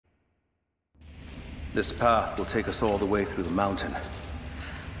This path will take us all the way through the mountain.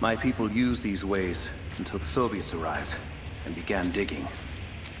 My people used these ways until the Soviets arrived and began digging.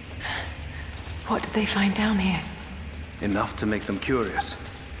 What did they find down here? Enough to make them curious.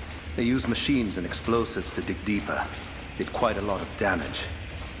 They used machines and explosives to dig deeper. Did quite a lot of damage.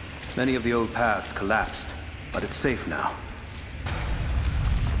 Many of the old paths collapsed, but it's safe now.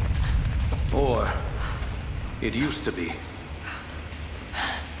 Or it used to be.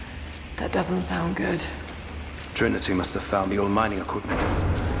 That doesn't sound good. Trinity must have found the old mining equipment.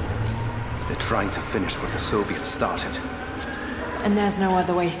 They're trying to finish what the Soviets started. And there's no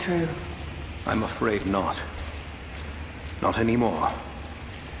other way through? I'm afraid not. Not anymore.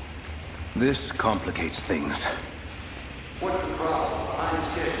 This complicates things. What's the problem? Find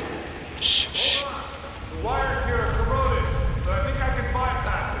shit. Shh. The wires here are corroded, but I think I can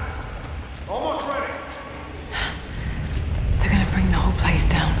bypass it. Almost ready. They're gonna bring the whole place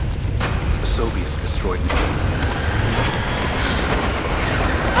down. The Soviets destroyed me.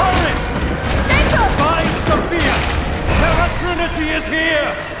 Hurry! Jacob! Find Sophia! Terra Trinity is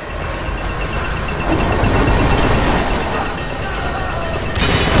here!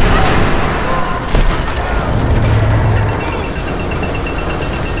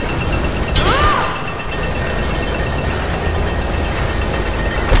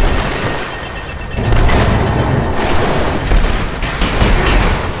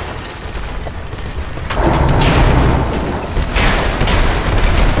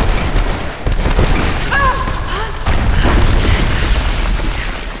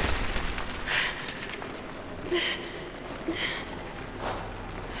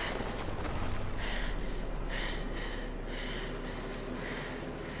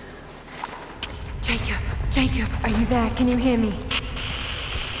 Jacob, are you there? Can you hear me?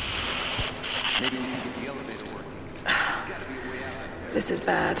 Maybe we can get the elevator working. Gotta be a way out of there. This is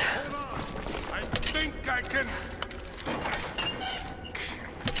bad. I think I can...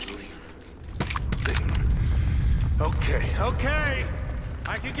 Okay.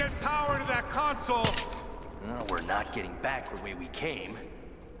 I can get power to that console. Well, we're not getting back the way we came.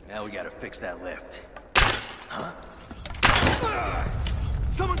 Now we gotta fix that lift. Huh?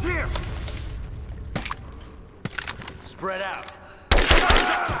 Someone's here! Spread out.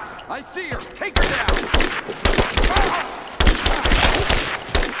 I see her! Take her down!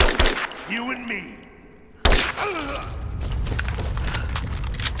 You and me.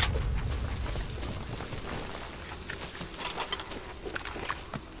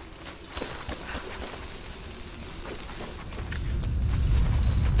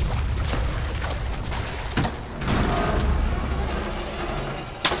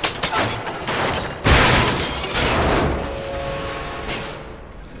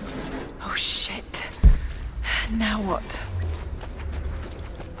 Now what?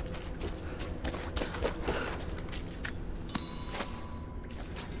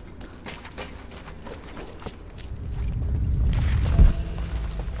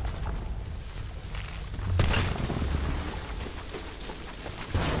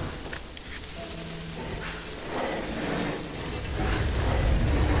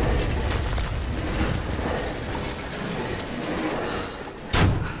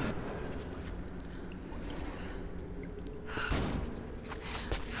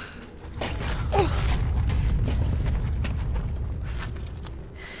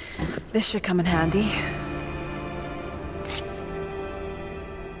 This should come in handy.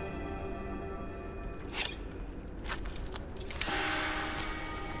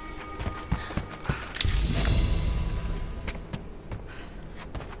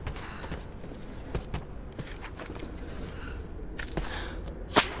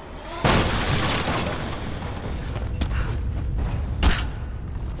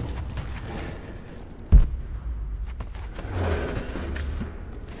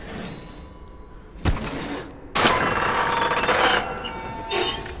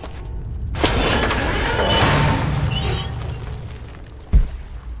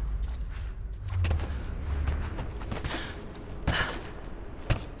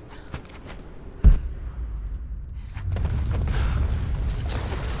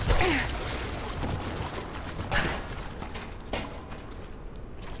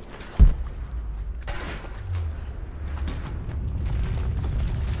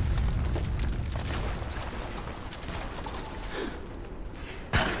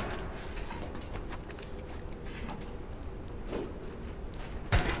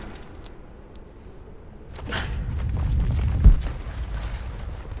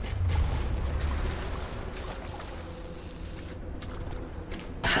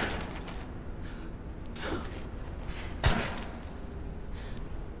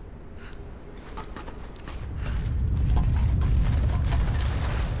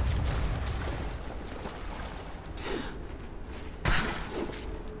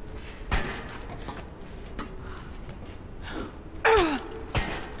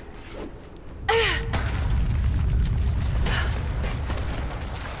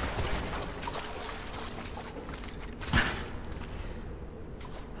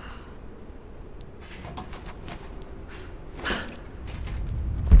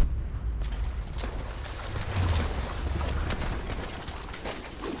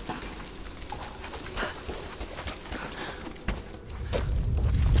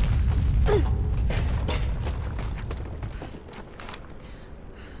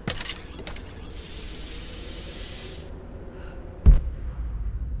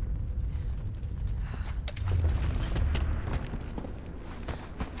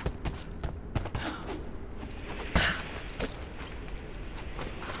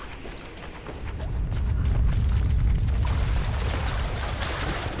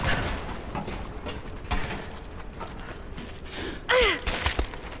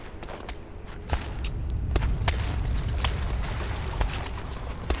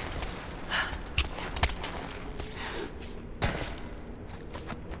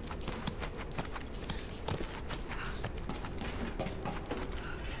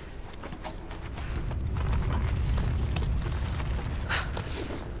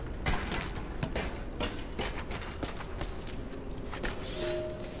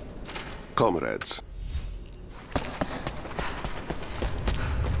 comrades.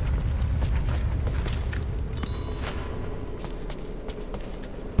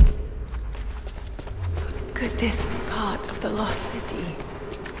 Could this be part of the lost city?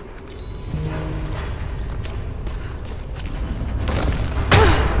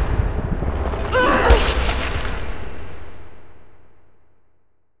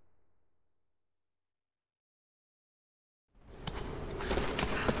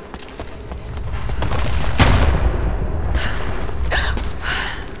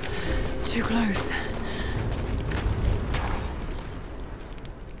 Too close.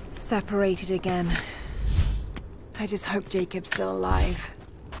 Separated again. I just hope Jacob's still alive.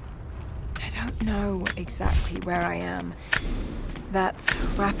 I don't know exactly where I am. That's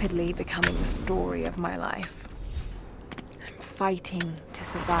rapidly becoming the story of my life. I'm fighting to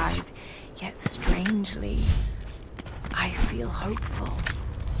survive, yet strangely, I feel hopeful.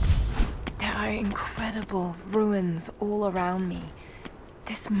 There are incredible ruins all around me.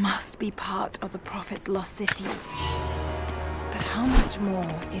 This must be part of the Prophet's lost city. But how much more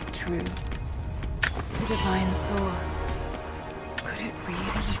is true? The divine source. Could it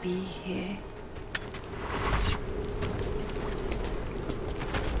really be here?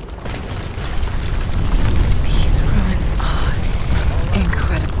 These ruins are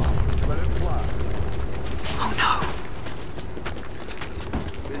incredible. Oh no!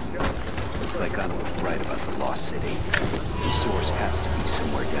 Looks like I was right about the lost city. The source has to be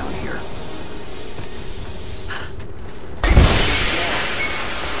somewhere down here.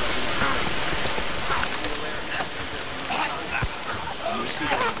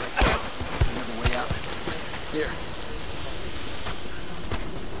 Here.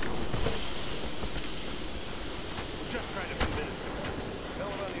 Just trying to convince him. No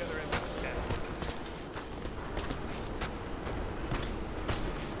one on the other end of the tent.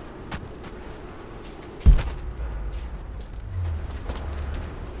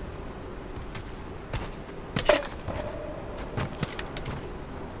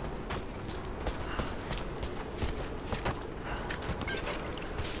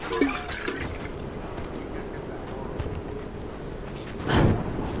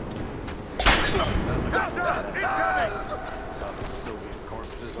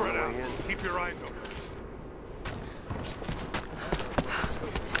 Spread out. Keep your eyes open.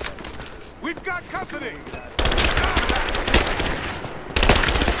 We've got company!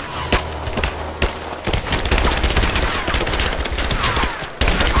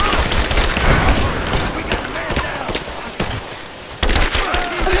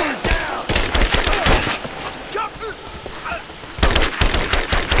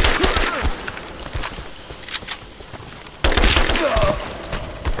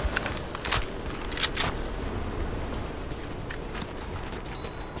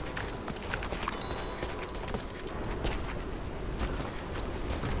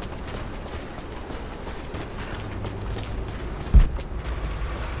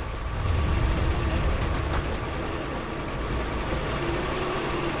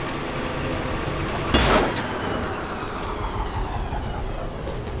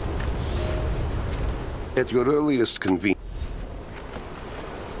 At your earliest convenience.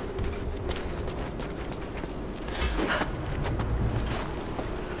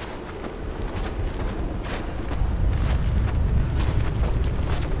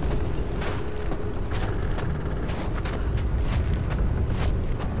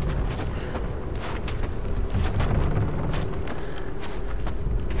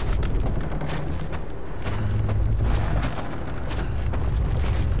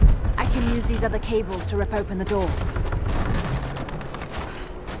 These other cables to rip open the door.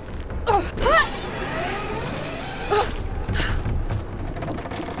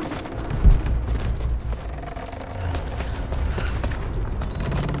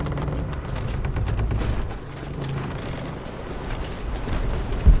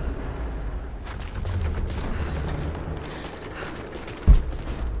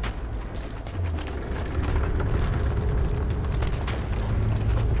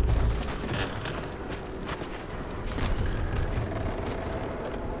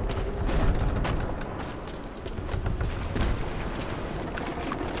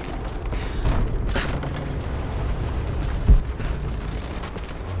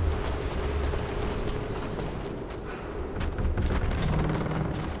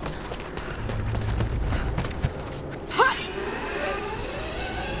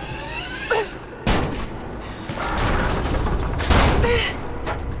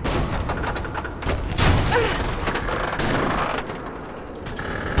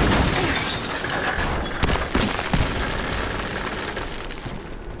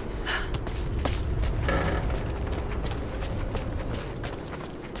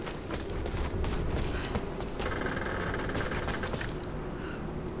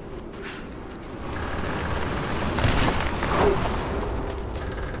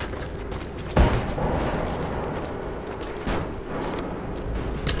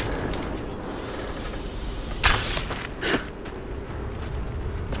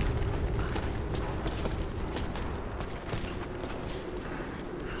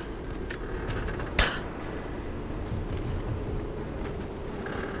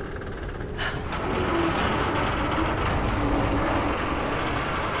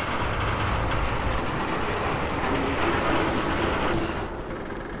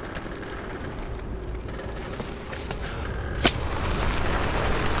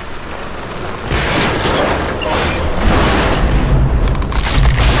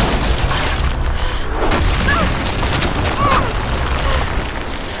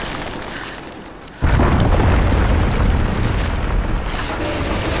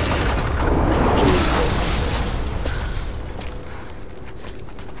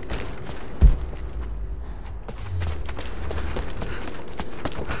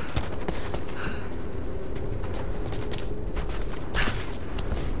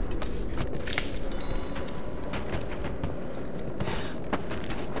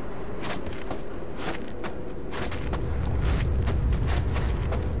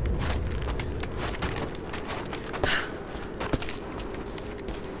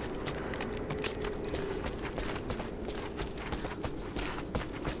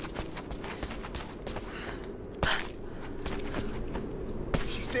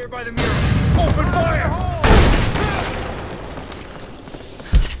 by the mirror! Open fire!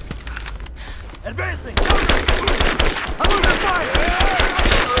 Advancing! I'm under fire!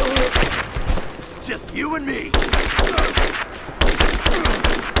 Just you and me!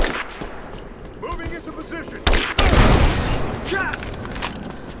 Moving into position!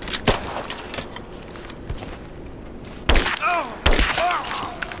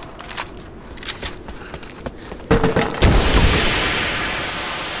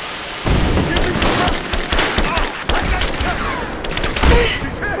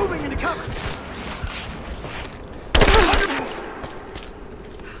 Moving into cover!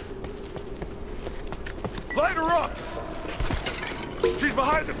 Light her up! She's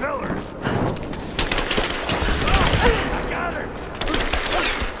behind the pillar! I got her!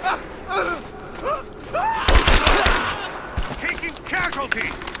 Taking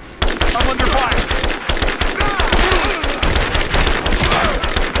casualties! I'm under fire!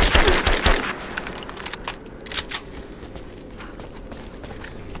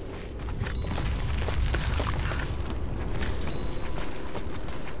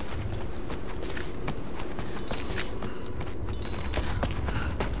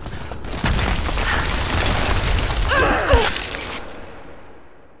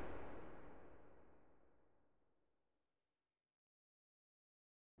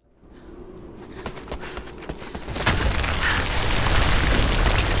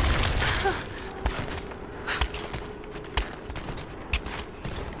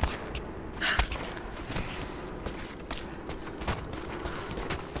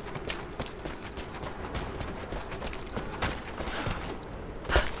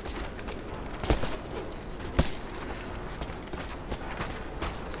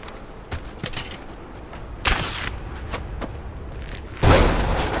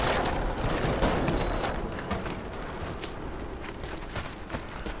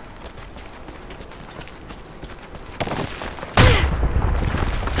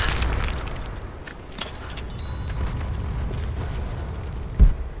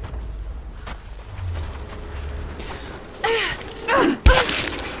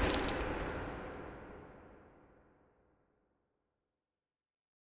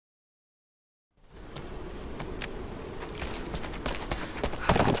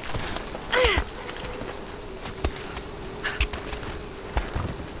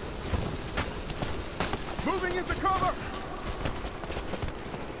 Moving into cover!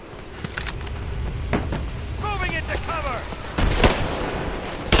 Moving into cover!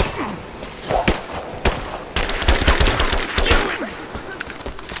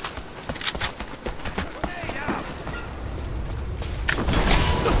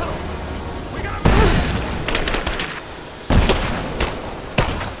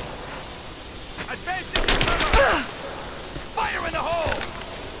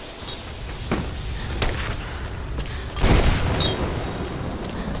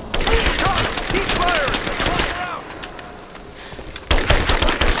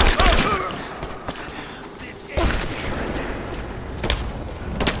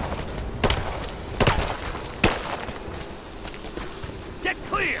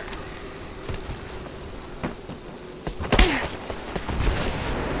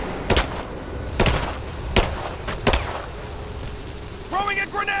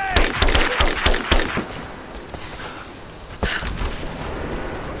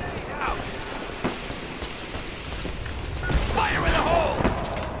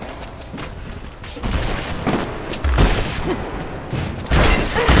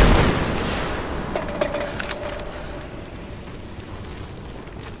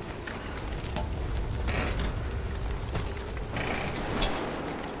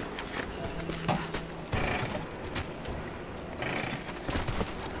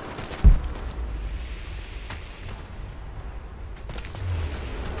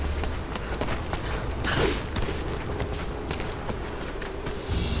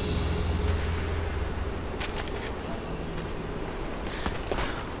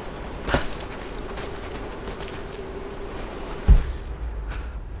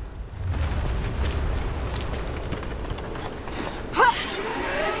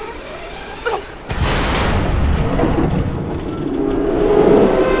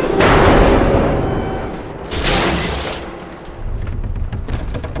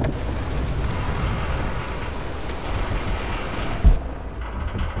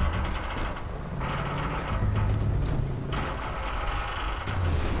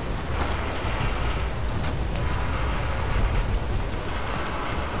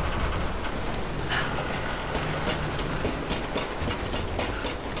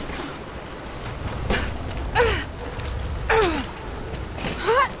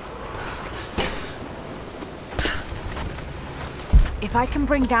 If I can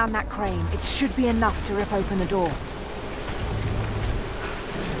bring down that crane, it should be enough to rip open the door.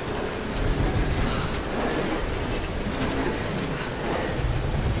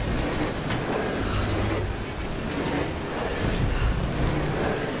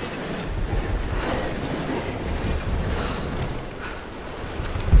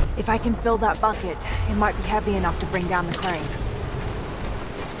 If I can fill that bucket, it might be heavy enough to bring down the crane.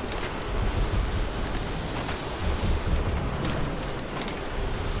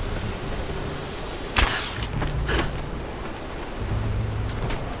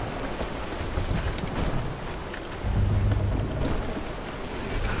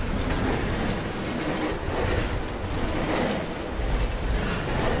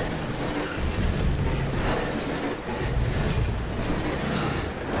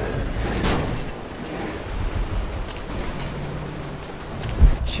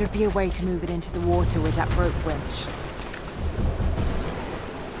 Should be a way to move it into the water with that rope winch.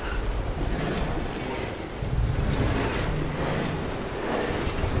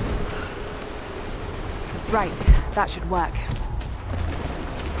 Right, that should work.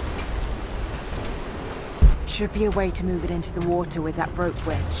 Should be a way to move it into the water with that rope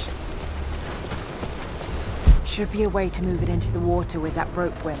winch. Should be a way to move it into the water with that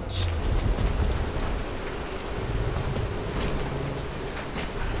rope winch.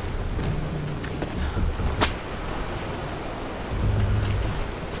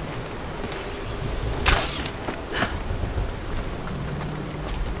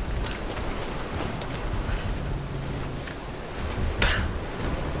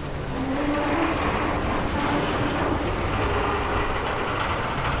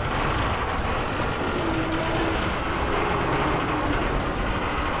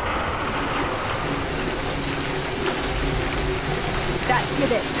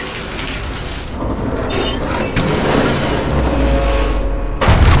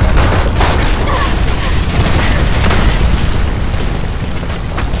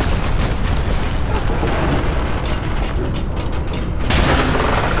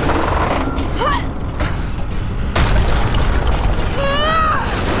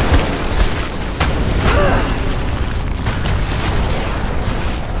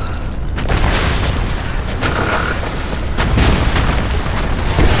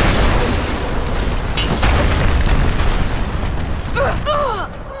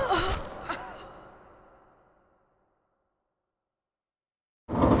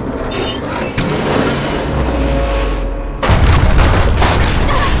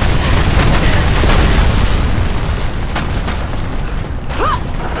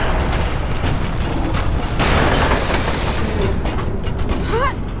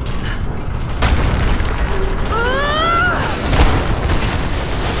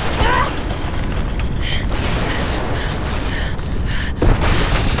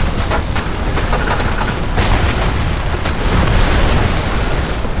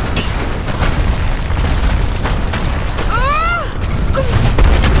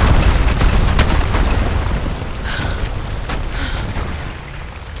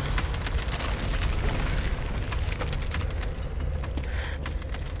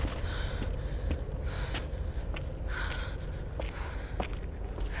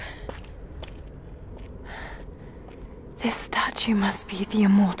 You must be the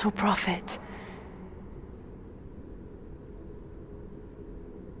immortal prophet.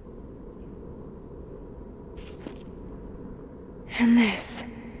 And this,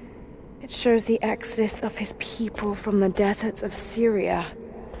 it shows the exodus of his people from the deserts of Syria.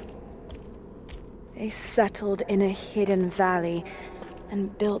 They settled in a hidden valley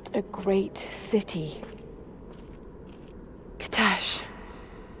and built a great city. Kitezh.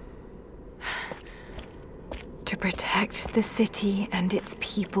 To protect the city and its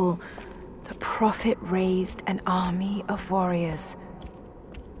people, the Prophet raised an army of warriors.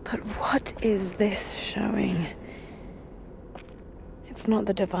 But what is this showing? It's not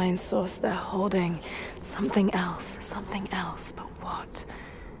the divine source they're holding. Something else, but what?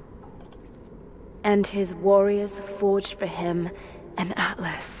 And his warriors forged for him an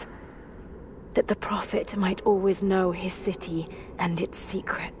atlas, that the Prophet might always know his city and its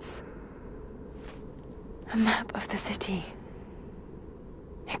secrets. A map of the city.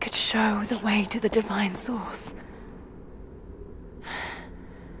 It could show the way to the divine source.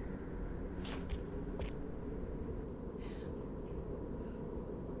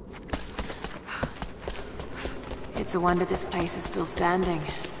 It's a wonder this place is still standing.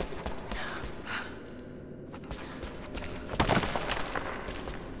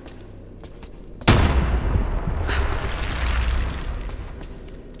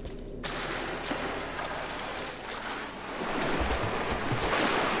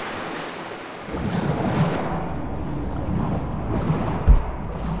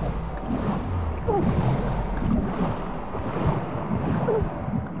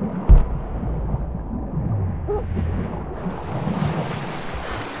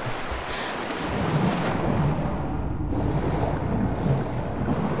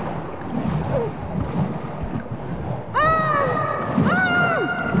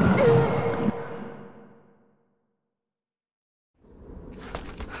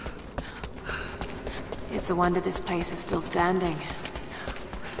 a wonder this place is still standing.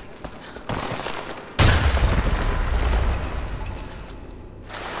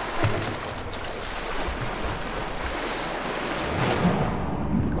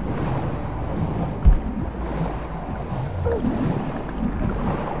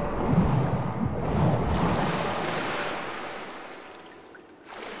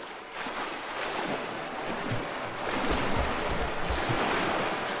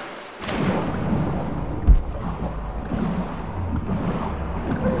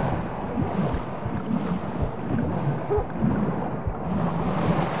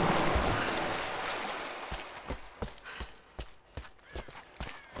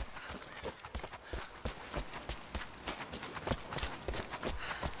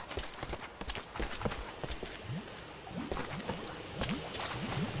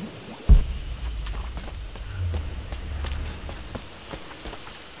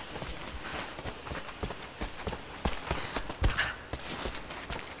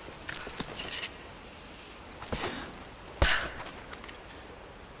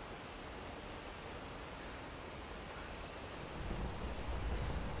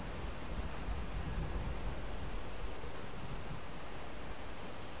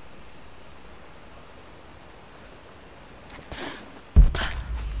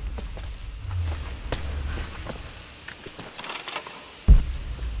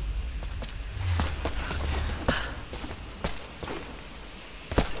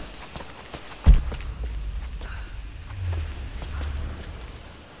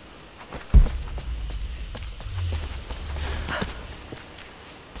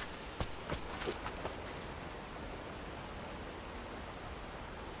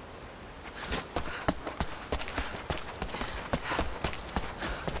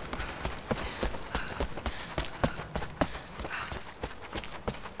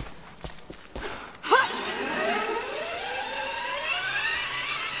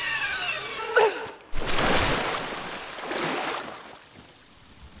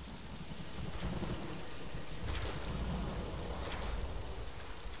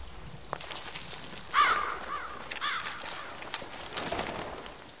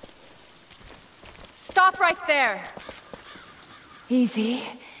 Stop right there! Easy.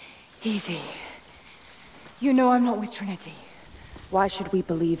 Easy. You know I'm not with Trinity. Why should we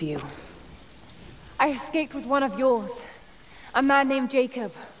believe you? I escaped with one of yours. A man named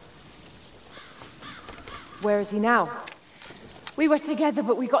Jacob. Where is he now? We were together,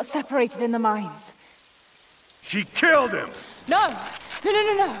 but we got separated in the mines. She killed him! No!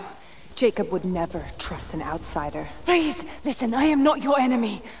 No! Jacob would never trust an outsider. Please, listen, I am not your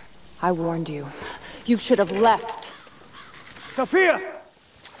enemy. I warned you. You should have left. Sophia!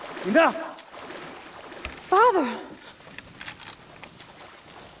 Enough! Father!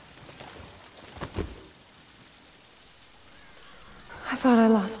 I thought I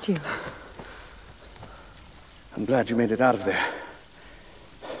lost you. I'm glad you made it out of there.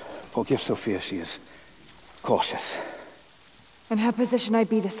 Forgive Sophia, she is cautious. In her position, I'd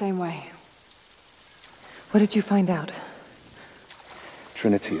be the same way. What did you find out?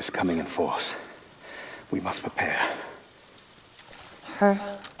 Trinity is coming in force. We must prepare. Her?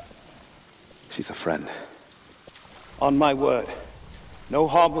 She's a friend. On my word, no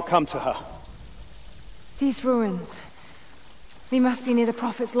harm will come to her. These ruins. They must be near the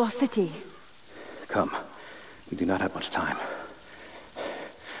Prophet's lost city. Come. We do not have much time.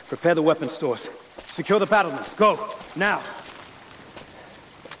 Prepare the weapon stores. Secure the battlements. Go! Now!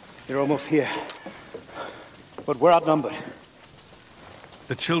 They're almost here. But we're outnumbered.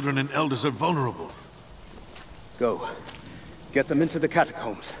 The children and elders are vulnerable. Go. Get them into the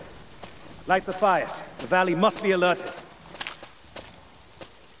catacombs. Light the fires. The valley must be alerted.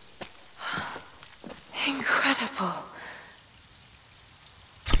 Incredible.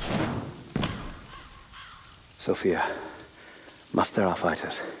 Sophia, muster our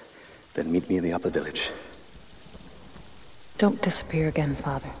fighters. Then meet me in the upper village. Don't disappear again,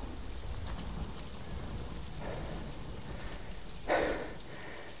 Father.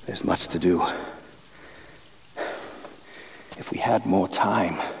 There's much to do. If we had more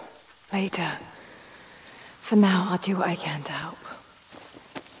time. Later. For now, I'll do what I can to help.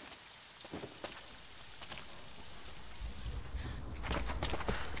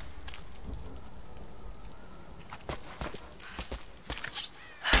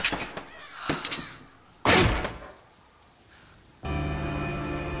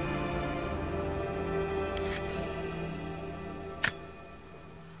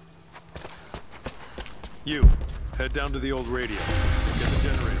 You, head down to the old radio. Get the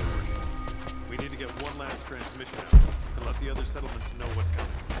generator working. We need to get one last transmission out, and let the other settlements know what's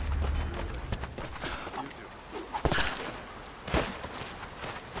coming. You too.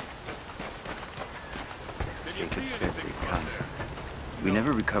 Jacob said they'd come. We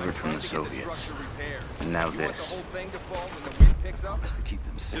never recovered from the Soviets. And now this. Must we keep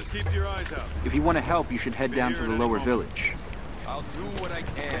them safe? Just keep your eyes out. If you want to help, you should head down to the lower village. I'll do what I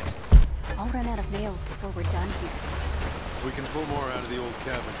can. I'll run out of nails before we're done here. We can pull more out of the old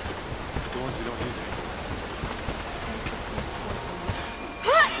cabins. The ones we don't use anymore.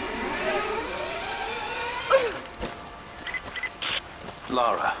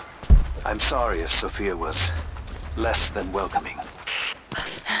 Lara, I'm sorry if Sophia was less than welcoming.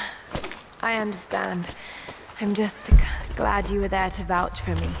 I understand. I'm just glad you were there to vouch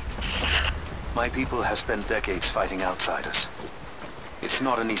for me. My people have spent decades fighting outsiders. It's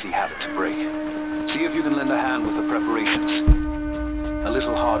not an easy habit to break. See if you can lend a hand with the preparations. A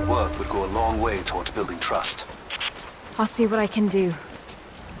little hard work would go a long way towards building trust. I'll see what I can do.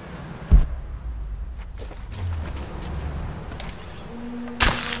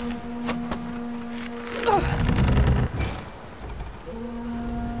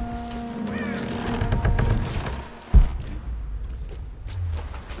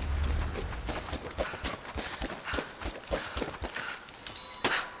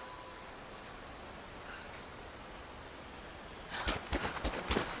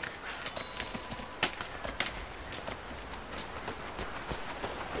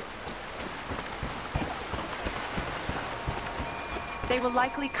 They will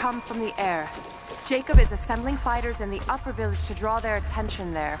likely come from the air. Jacob is assembling fighters in the upper village to draw their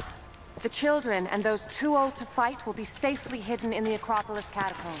attention there. The children and those too old to fight will be safely hidden in the Acropolis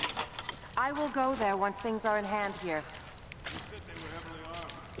catacombs. I will go there once things are in hand here.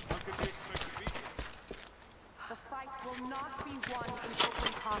 The fight will not be won in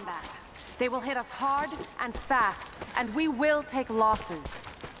open combat. They will hit us hard and fast, and we will take losses.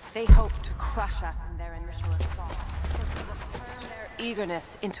 They hope to crush us in their initial assault.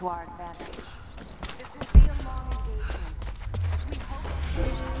 Eagerness into our advantage. This will be a long engagement, as we hope to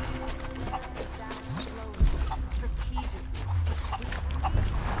slowly, strategically.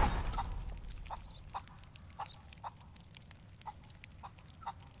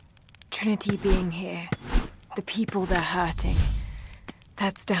 Trinity being here, the people they're hurting,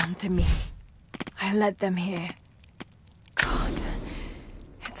 that's down to me. I led them here. God,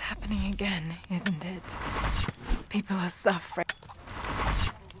 it's happening again, isn't it? People are suffering.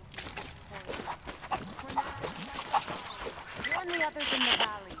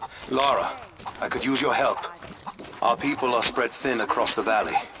 Lara, I could use your help. Our people are spread thin across the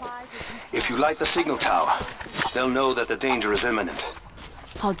valley. If you light the signal tower, they'll know that the danger is imminent.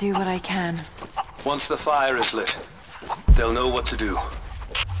 I'll do what I can. Once the fire is lit, they'll know what to do.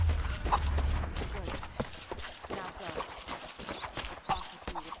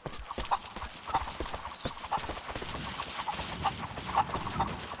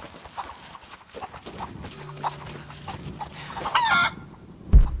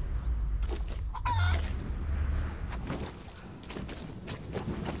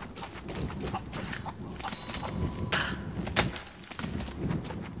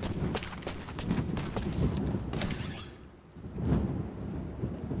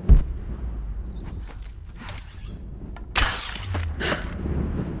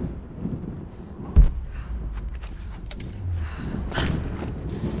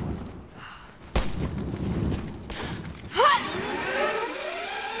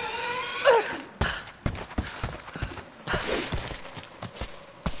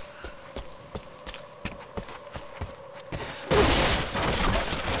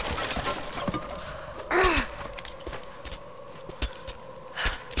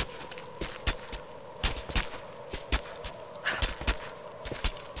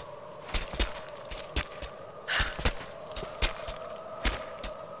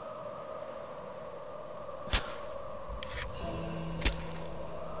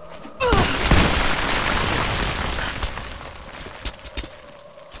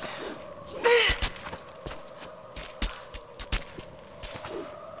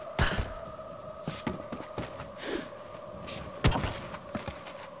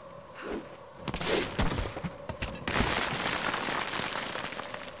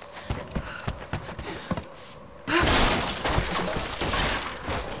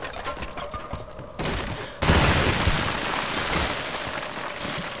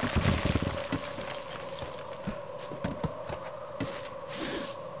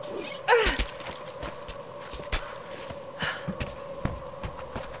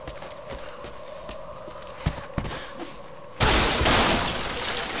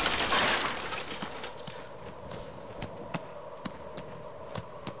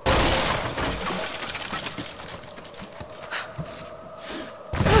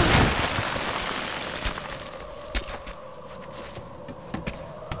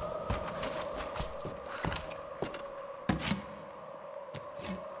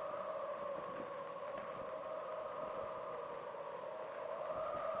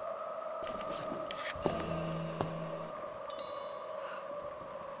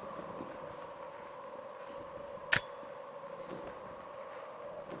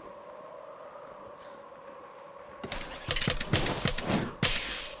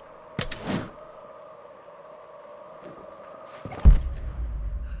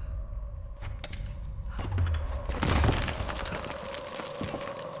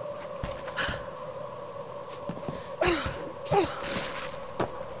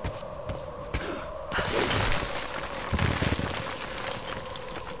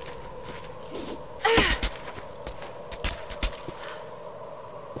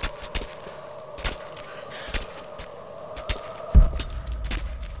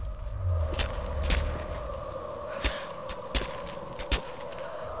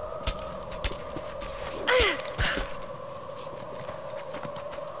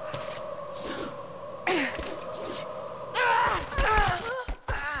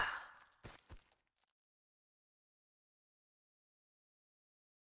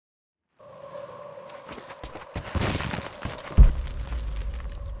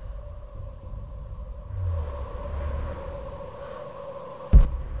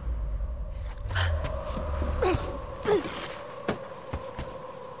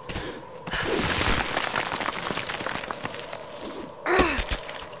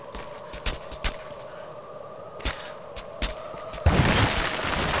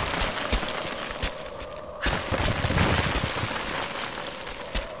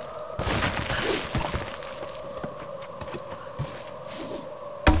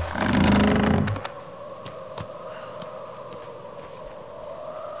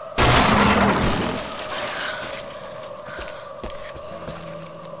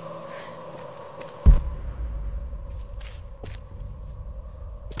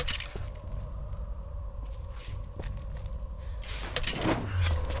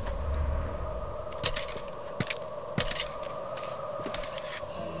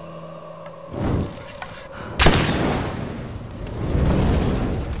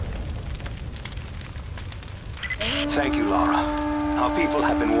 Thank you, Lara. Our people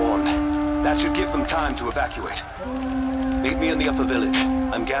have been warned. That should give them time to evacuate. Meet me in the upper village.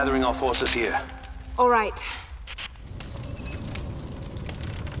 I'm gathering our forces here. All right.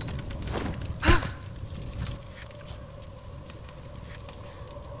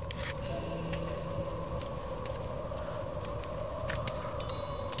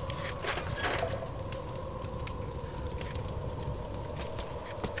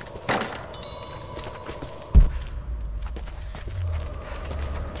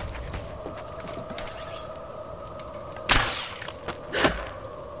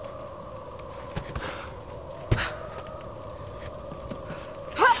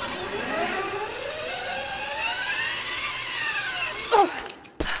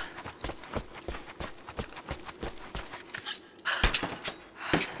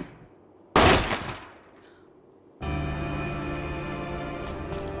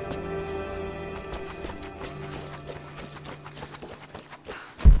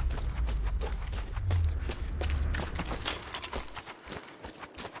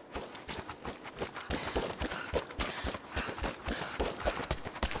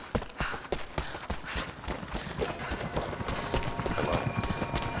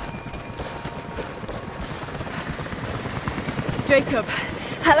 Jacob,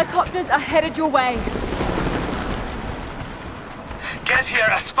 helicopters are headed your way. Get here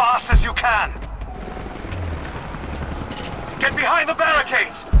as fast as you can! Get behind the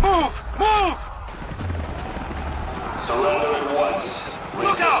barricades! Move! Move! Surrender at once.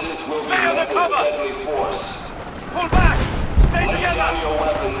 Look out! Resistance will be Stay under met with cover! deadly force. Pull back! Stay Lay together! down your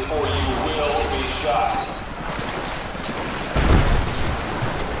weapons or you will be shot.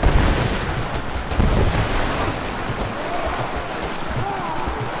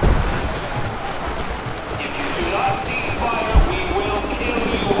 If you do not cease fire, we will kill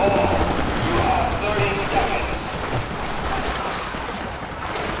you all. You have 30 seconds.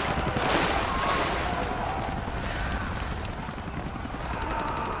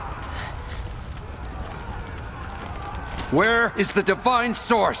 Where is the divine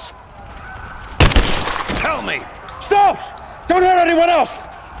source? Tell me! Stop! Don't hurt anyone else!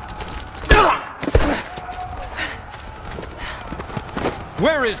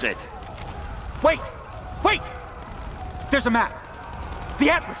 Where is it? Wait! Wait! There's a map.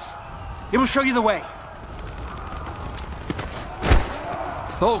 The atlas. It will show you the way.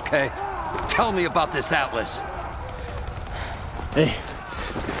 Okay. Tell me about this atlas. Hey.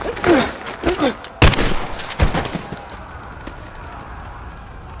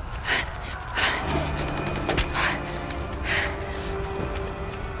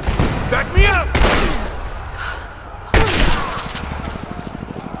 Back me up!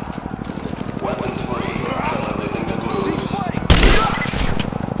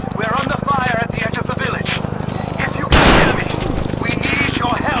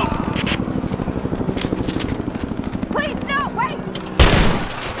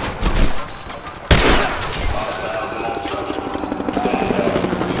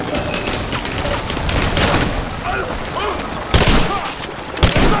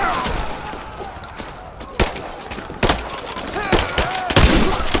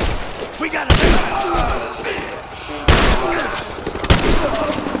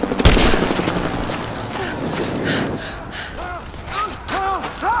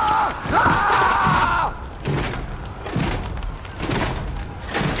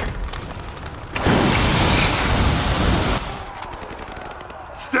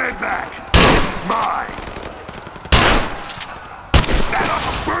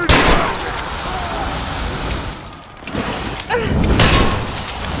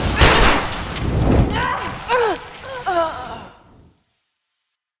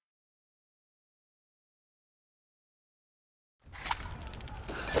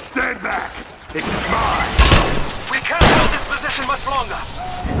 Stand back! This is mine! We can't hold this position much longer.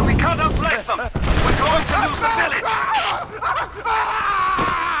 We can't outflank them. We're going to lose the village.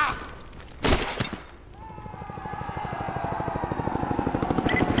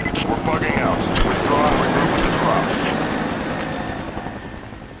 We're bugging out. Withdraw and regroup with the Croft.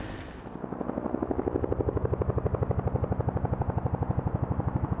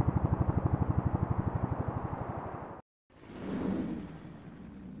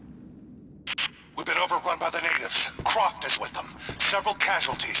 We've been overrun by the natives. Croft is with them. Several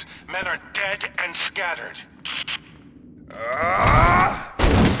casualties. Men are dead and scattered.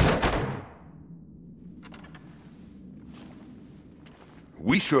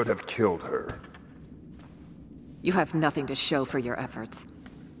 We should have killed her. You have nothing to show for your efforts.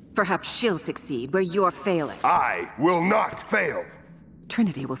 Perhaps she'll succeed where you're failing. I will not fail!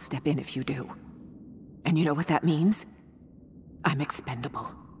 Trinity will step in if you do. And you know what that means? I'm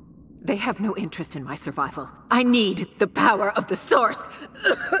expendable. They have no interest in my survival. I need the power of the Source!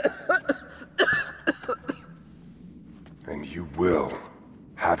 And you will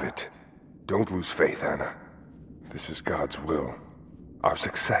have it. Don't lose faith, Anna. This is God's will. Our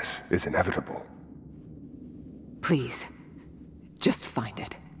success is inevitable. Please, just find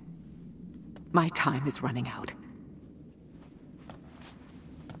it. My time is running out.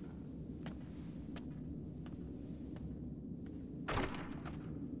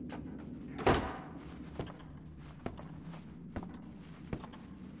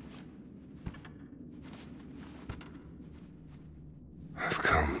 I've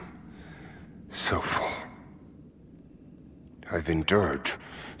come so far. I've endured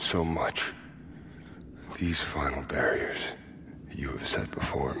so much. These final barriers you have set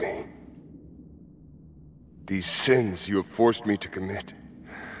before me. These sins you have forced me to commit,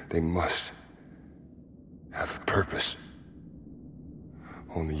 they must have a purpose.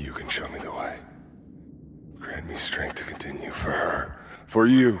 Only you can show me the way. Grant me strength to continue for her, for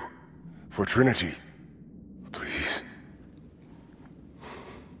you, for Trinity. Please.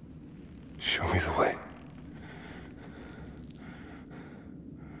 Show me the way.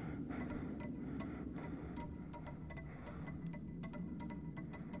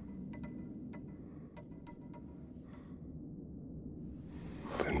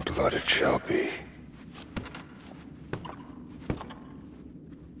 Then blood it shall be.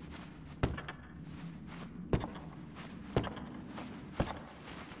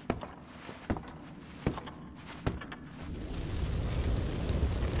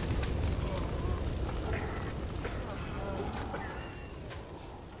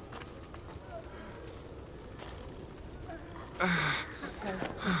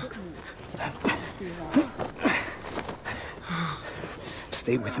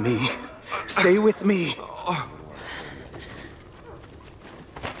 Stay with me. Stay with me.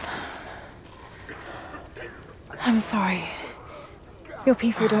 I'm sorry. Your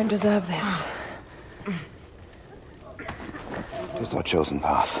people don't deserve this. It is our chosen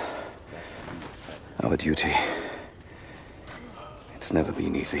path. Our duty. It's never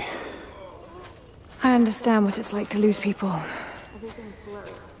been easy. I understand what it's like to lose people.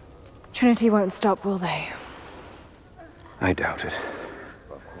 Trinity won't stop, will they? I doubt it.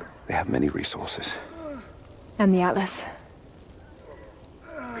 They have many resources. And the Atlas?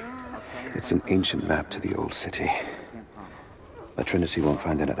 It's an ancient map to the old city. But Trinity won't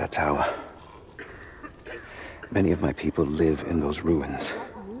find it at that tower. Many of my people live in those ruins.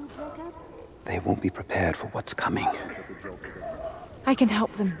 They won't be prepared for what's coming. I can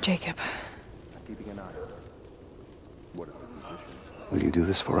help them, Jacob. Will you do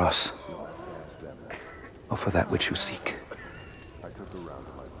this for us? Or for that which you seek?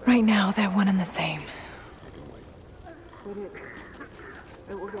 Right now, they're one and the same.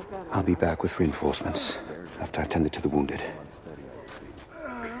 I'll be back with reinforcements after I've tended to the wounded.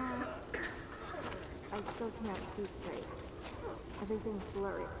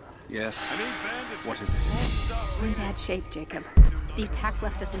 Yes? What is it? We're in bad shape, Jacob. The attack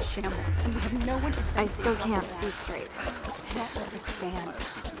left us in shambles, and we have no one to send. I still can't see straight. Can't let this stand.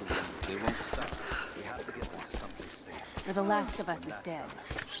 They won't stop. We have to get them to someplace safe. Or the last of us is dead.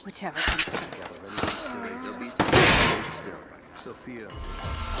 Whichever comes first. They'll be still. Sophia.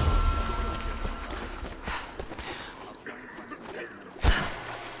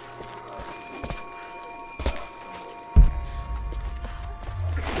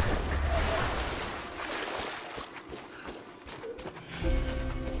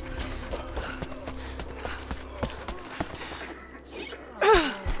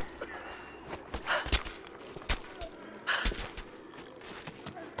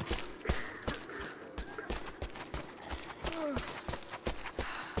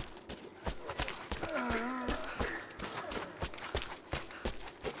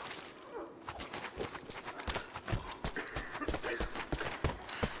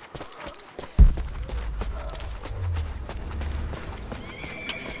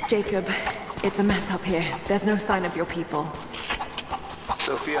 Jacob, it's a mess up here. There's no sign of your people.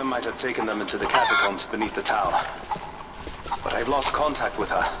 Sophia might have taken them into the catacombs beneath the tower. But I've lost contact with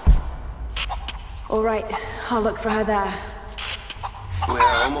her. All right, I'll look for her there. We're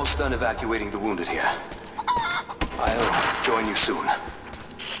almost done evacuating the wounded here. I'll join you soon.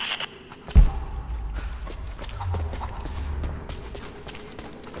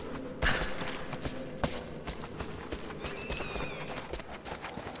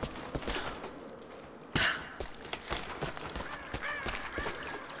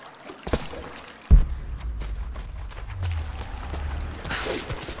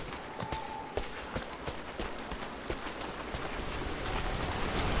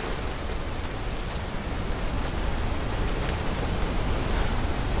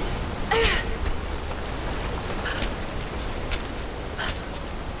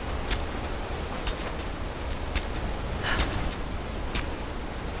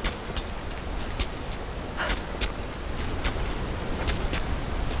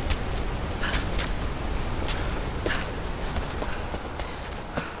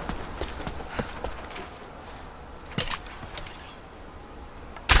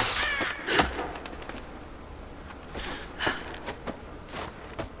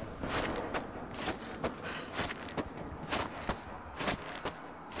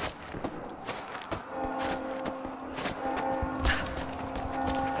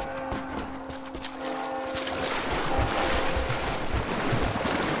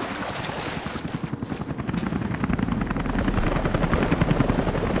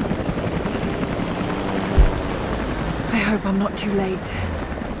 I hope I'm not too late.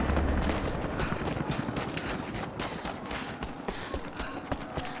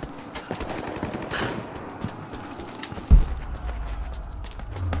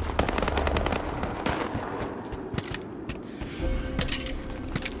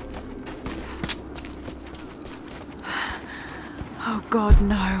 Oh God,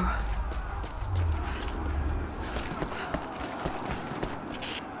 no.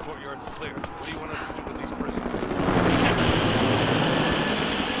 Courtyard's clear. What do you want us to do with these prisoners?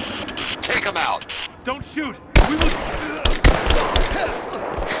 Take him out! Don't shoot! We will...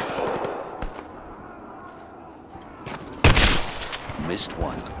 Missed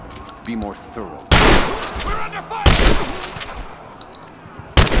one. Be more thorough. We're under fire!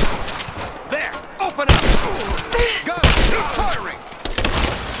 There! Open up! Guns! Keep firing!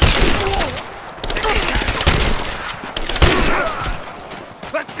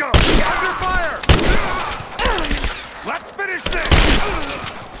 Let's go! Under fire! Let's finish this!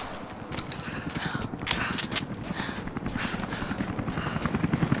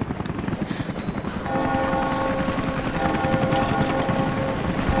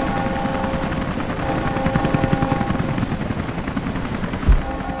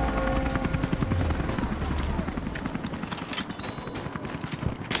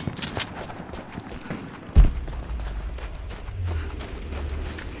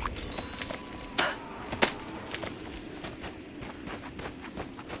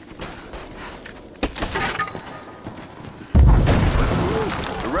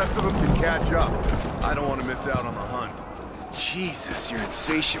 Catch up. I don't want to miss out on the hunt. Jesus, you're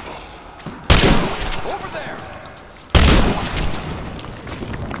insatiable. Over there!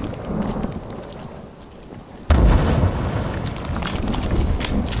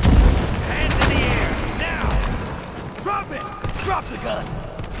 Hands in the air, now! Drop it! Drop the gun!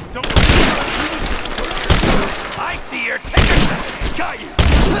 Don't... I see you're taking that! Got you!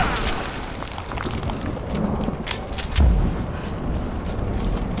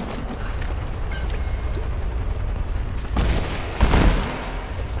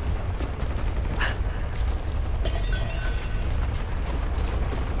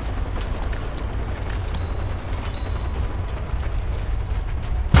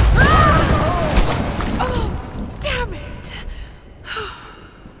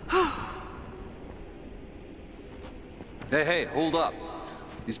 Hey, hold up.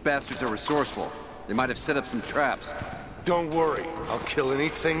 These bastards are resourceful. They might have set up some traps. Don't worry. I'll kill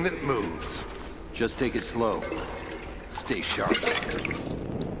anything that moves. Just take it slow. Stay sharp.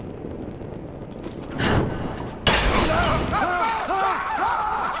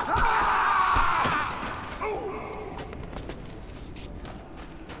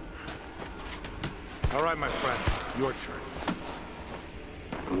 All right, my friend. Your turn.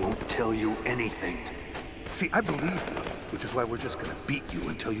 I won't tell you anything. See, I believe you, which is why we're just gonna beat you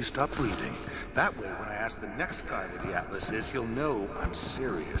until you stop breathing. That way, when I ask the next guy where the Atlas is, he'll know I'm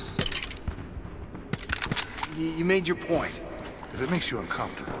serious. You made your point. If it makes you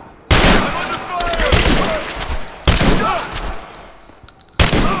uncomfortable.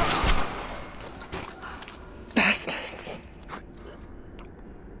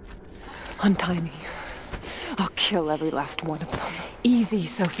 Untie me. I'll kill every last one of them. Easy,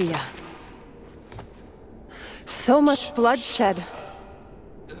 Sophia. So much bloodshed.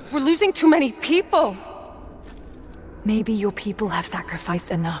 We're losing too many people. Maybe your people have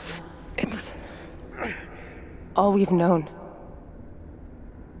sacrificed enough. It's all we've known.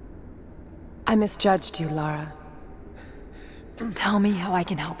 I misjudged you, Lara. Tell me how I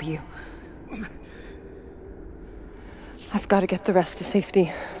can help you. I've got to get the rest to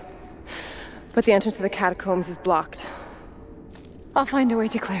safety. But the entrance to the catacombs is blocked. I'll find a way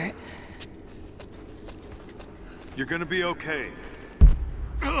to clear it. You're gonna be okay.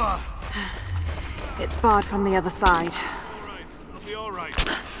 It's barred from the other side. Alright, I'll be alright.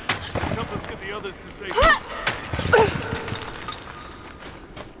 Help us get the others to safety.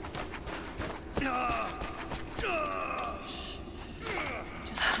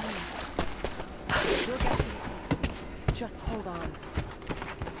 Just hold on.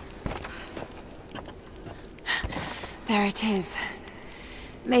 There it is.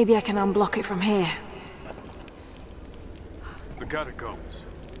 Maybe I can unblock it from here. The catacombs.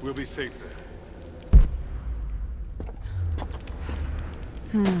 We'll be safe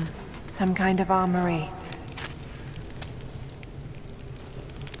there. Some kind of armory.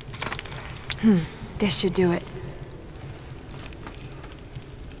 This should do it.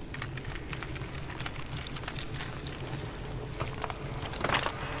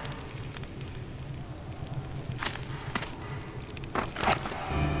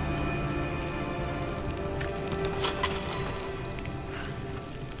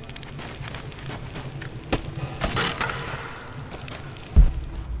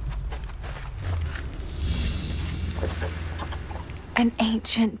 An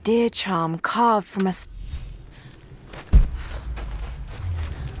ancient deer charm carved from a...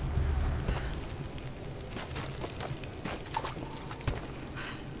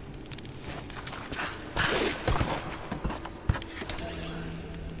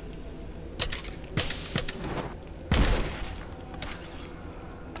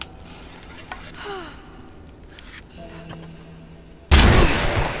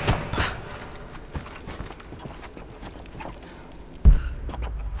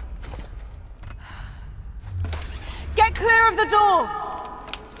 Get clear of the door!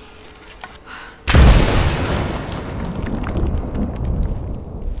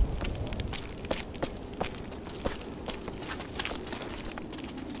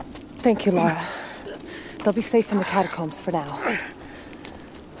 Thank you, Lara. They'll be safe in the catacombs for now.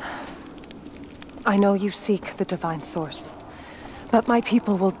 I know you seek the divine source, but my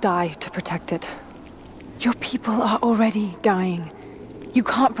people will die to protect it. Your people are already dying. You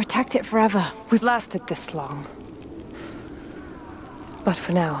can't protect it forever. We've lasted this long. But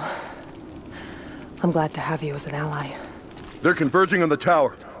for now, I'm glad to have you as an ally. They're converging on the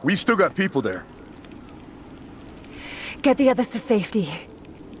tower. We still got people there. Get the others to safety.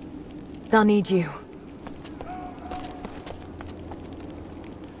 They'll need you.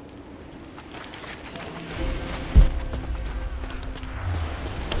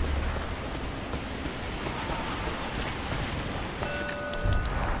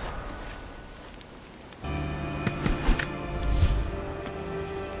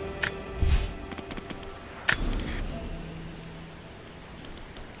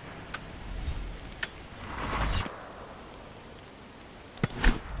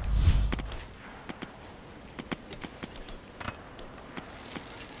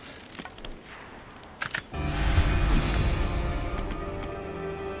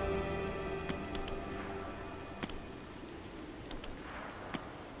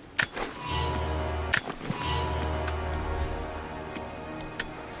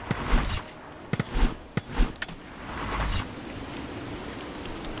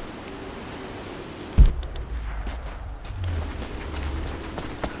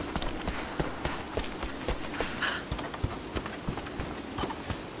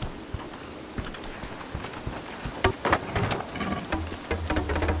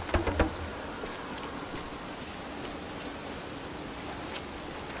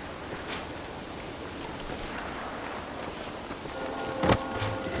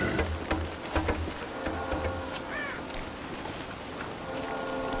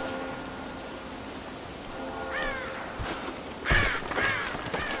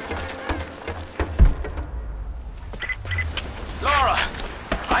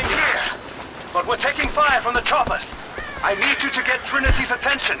 We're taking fire from the choppers. I need you to get Trinity's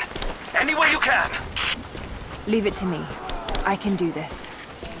attention. Any way you can. Leave it to me. I can do this.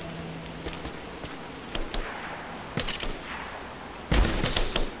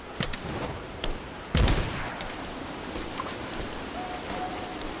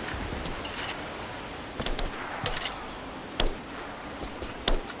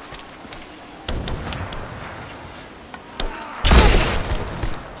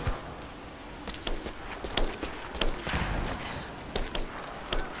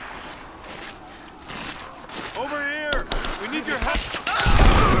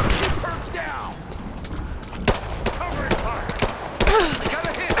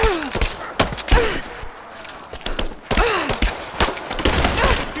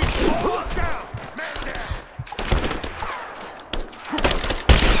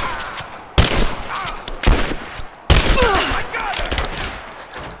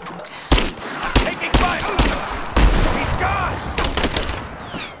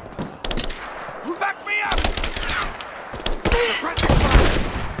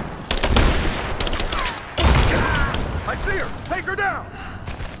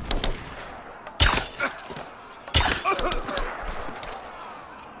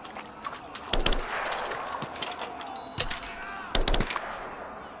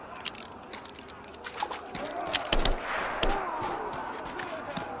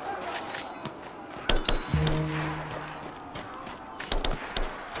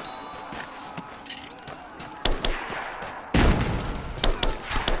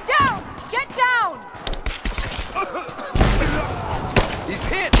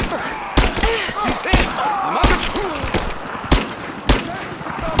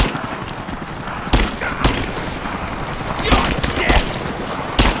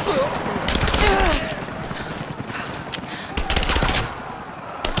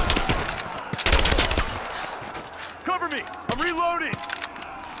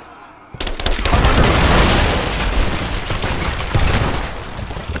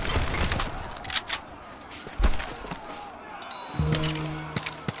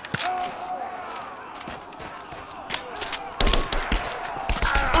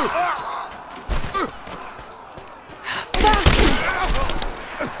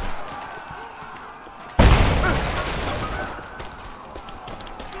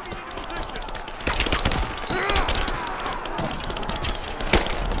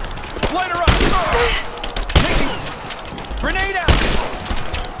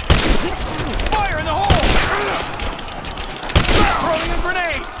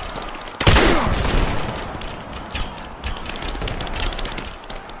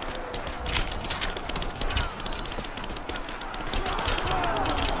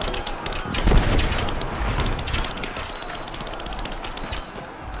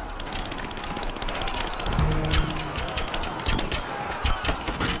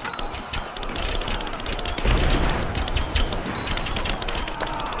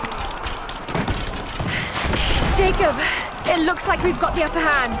 Jacob, it looks like we've got the upper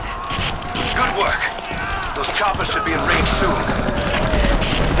hand. Good work. Those choppers should be in range soon.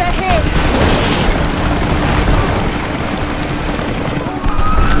 They're here.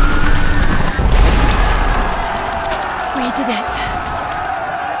 We did it.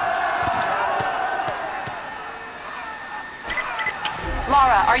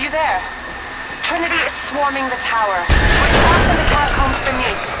 Lara, are you there? Trinity is swarming the tower. We're trapped in the catacombs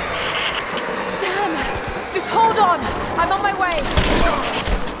beneath. Damn! Just hold on! I'm on my way!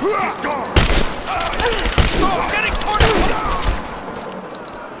 He's gone! Getting toward him!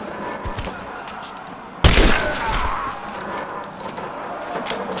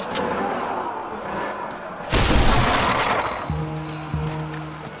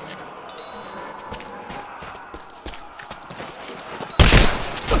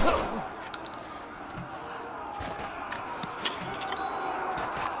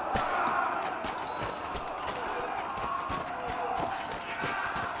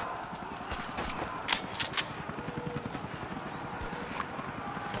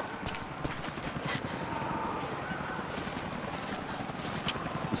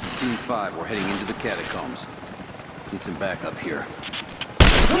 This is Team 5. We're heading into the catacombs. Need some backup here.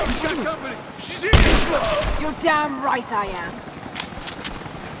 Got company! She's here! You're damn right I am.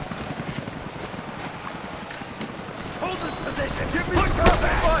 Hold this position! Give me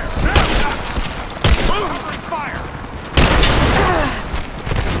fire! Now! Move! Fire!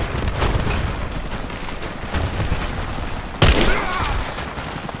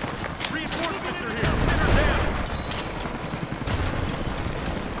 Reinforcements are here! Pin her down!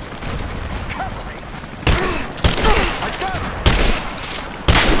 Cover me! I got her!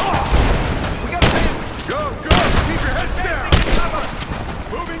 We got a man! Go! Keep your heads down!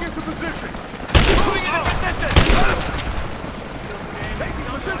 Moving into position! Moving into position! Taking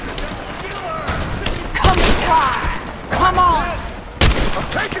position! Come try! Come on! I'm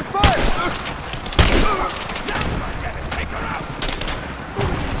taking fire! Take her out!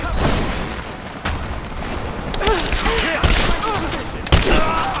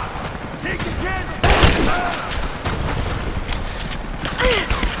 Taking casualties!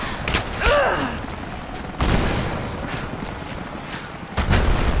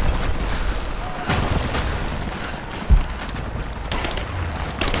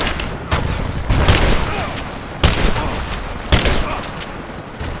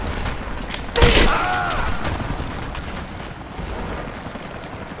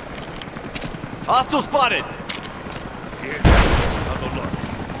 Hostile spotted!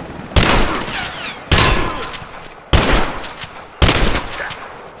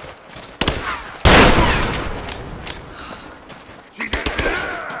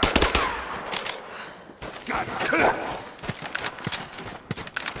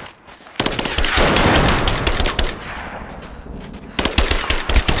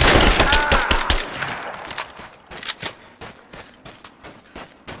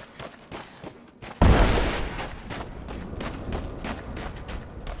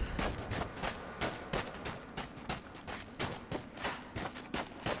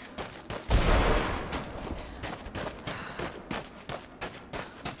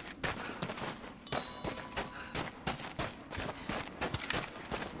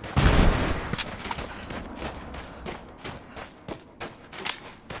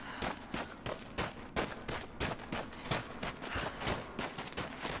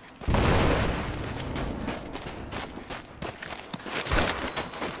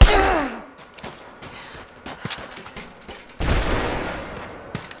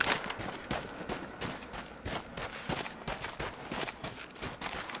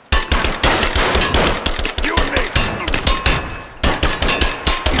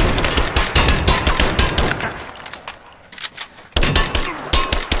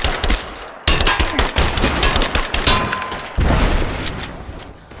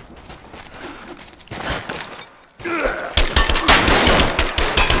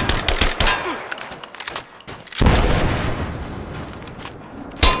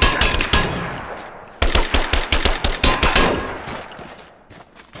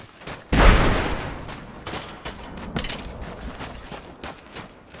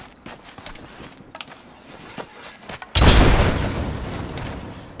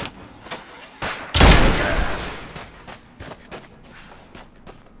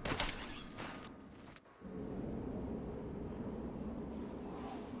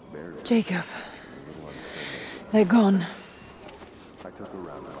 Jacob. They're gone.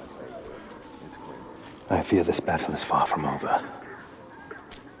 I fear this battle is far from over.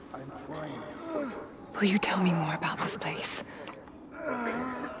 Will you tell me more about this place?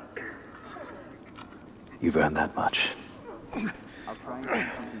 You've earned that much.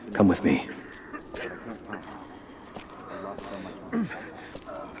 Come with me.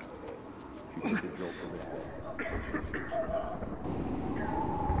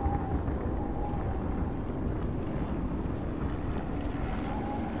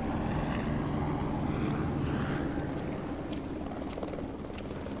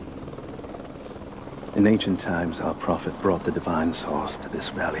 In ancient times, our prophet brought the divine source to this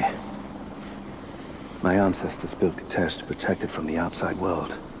valley. My ancestors built Kitezh to protect it from the outside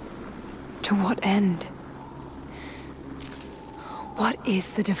world. To what end? What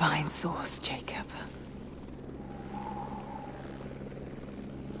is the divine source, Jacob?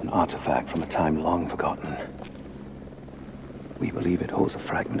 An artifact from a time long forgotten. We believe it holds a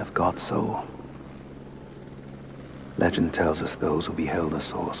fragment of God's soul. Legend tells us those who beheld the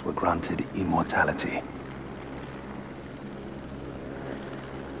source were granted immortality.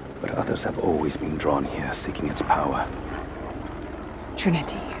 But others have always been drawn here, seeking its power.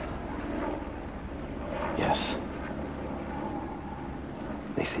 Trinity. Yes.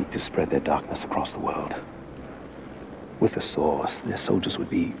 They seek to spread their darkness across the world. With the source, their soldiers would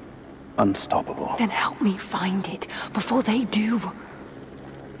be unstoppable. Then help me find it before they do.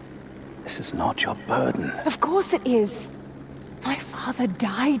 This is not your burden. Of course it is. My father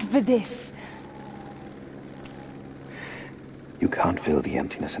died for this. You can't fill the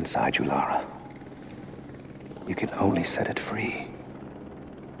emptiness inside you, Lara. You can only set it free.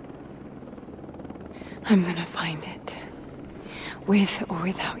 I'm gonna find it. With or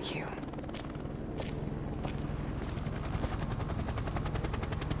without you.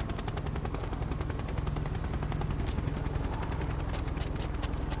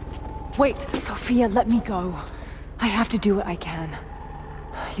 Wait, Sophia, let me go. I have to do what I can.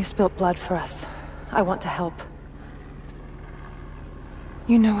 You spilt blood for us. I want to help.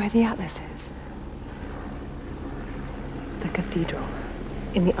 You know where the Atlas is? The cathedral.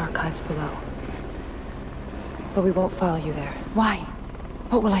 In the archives below. But we won't follow you there. Why?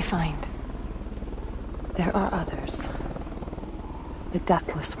 What will I find? There are others. The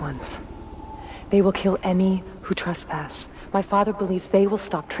deathless ones. They will kill any who trespass. My father believes they will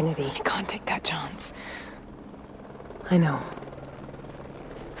stop Trinity. I can't take that chance. I know.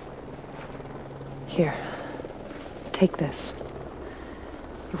 Here. Take this.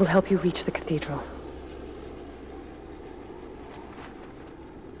 It will help you reach the cathedral.